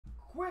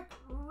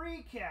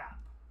quick recap.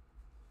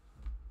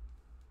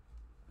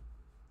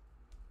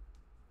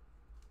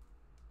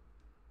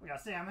 We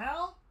got Sam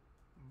Howell,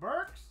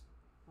 Burks,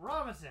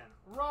 Robinson,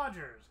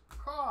 Rogers,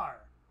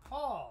 Carr,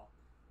 Hall,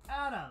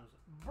 Adams,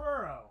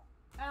 Burrow,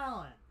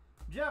 Allen,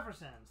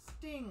 Jefferson,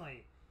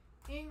 Stingley,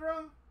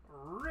 Ingram,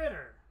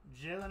 Ritter,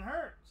 Jalen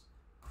Hurts,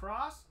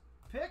 Cross,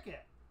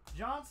 Pickett,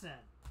 Johnson.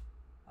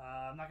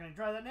 I'm not going to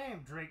try that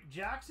name. Drake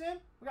Jackson.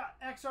 We got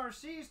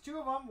XRCs, 2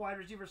 of them, wide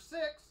receiver 6.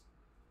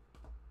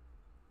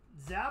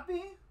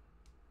 Zappy,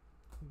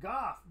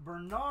 Goff,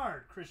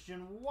 Bernard,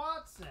 Christian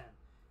Watson,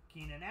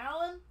 Keenan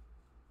Allen,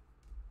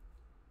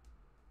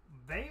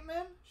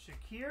 Bateman,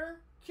 Shakir,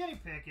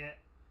 Kenny Pickett,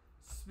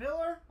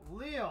 Spiller,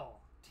 Leal,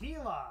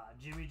 T-Law,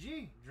 Jimmy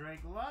G, Drake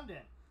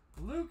London,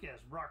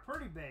 Lucas, Brock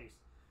Purdy base,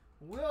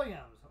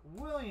 Williams,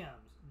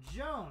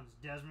 Jones,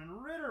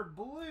 Desmond Ritter,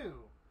 blue,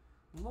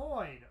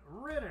 Lloyd,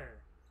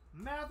 Ritter,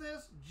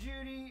 Mathis,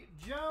 Judy,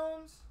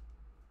 Jones,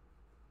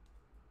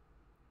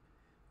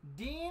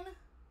 Dean,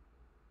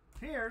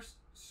 Pierce,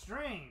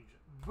 Strange,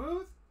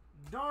 Booth,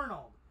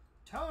 Darnold,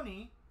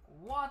 Tony,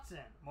 Watson,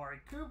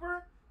 Maury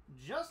Cooper,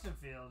 Justin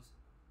Fields,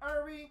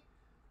 Irby,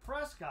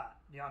 Prescott,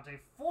 Deontay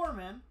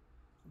Foreman,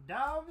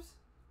 Dobbs,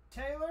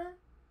 Taylor,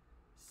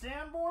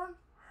 Sanborn,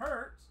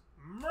 Hurts,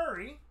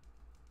 Murray,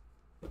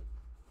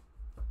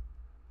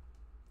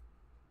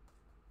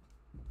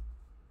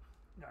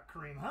 got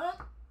Kareem Hunt,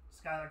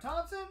 Skylar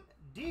Thompson,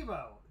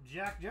 Debo,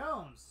 Jack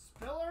Jones,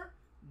 Spiller,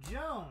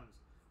 Jones,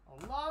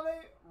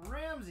 Olave,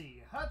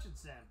 Ramsey,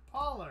 Hutchinson,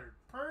 Pollard,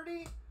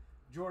 Purdy,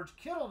 George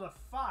Kittle to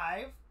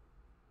 5.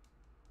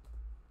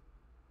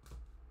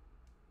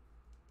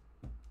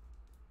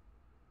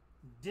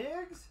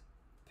 Diggs,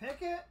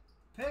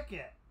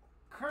 Pickett,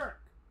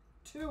 Kirk,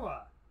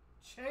 Tua,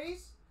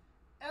 Chase,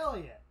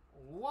 Elliott,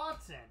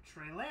 Watson,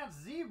 Trey Lance,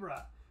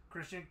 Zebra,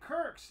 Christian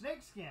Kirk,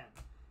 Snakeskin,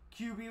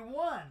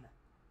 QB1,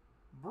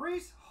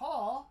 Breece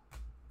Hall,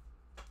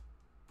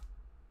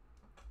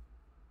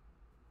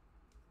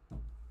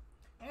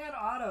 and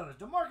autos,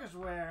 DeMarcus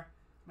Ware,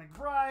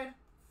 McBride,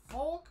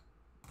 Folk,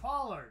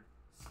 Pollard,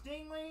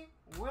 Stingley,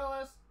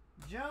 Willis,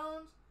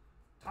 Jones,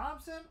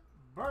 Thompson,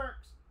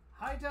 Burks,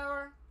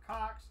 Hightower,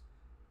 Cox,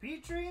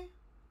 Petrie,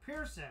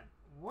 Pearson,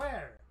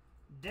 Ware,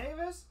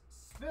 Davis,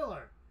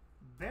 Spiller,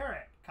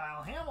 Barrett,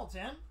 Kyle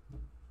Hamilton.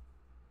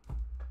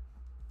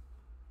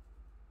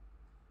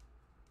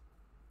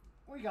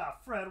 We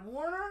got Fred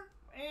Warner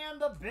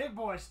and the big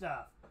boy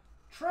stuff.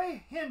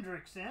 Trey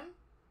Hendrickson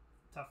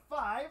to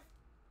 5.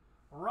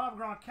 Rob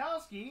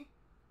Gronkowski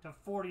to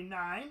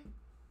 49.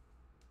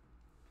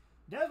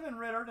 Desmond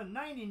Ritter to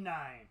 99.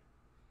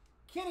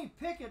 Kenny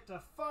Pickett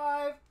to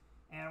 5.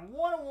 And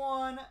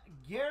 101,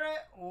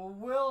 Garrett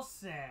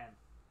Wilson.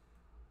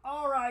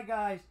 All right,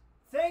 guys.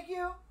 Thank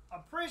you.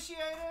 Appreciate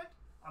it.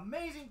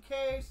 Amazing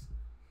case.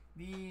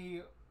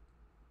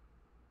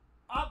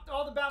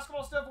 All the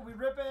basketball stuff will be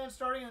ripping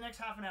starting in the next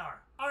half an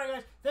hour. All right,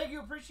 guys. Thank you.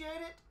 Appreciate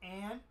it.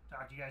 And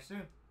talk to you guys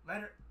soon.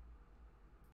 Later.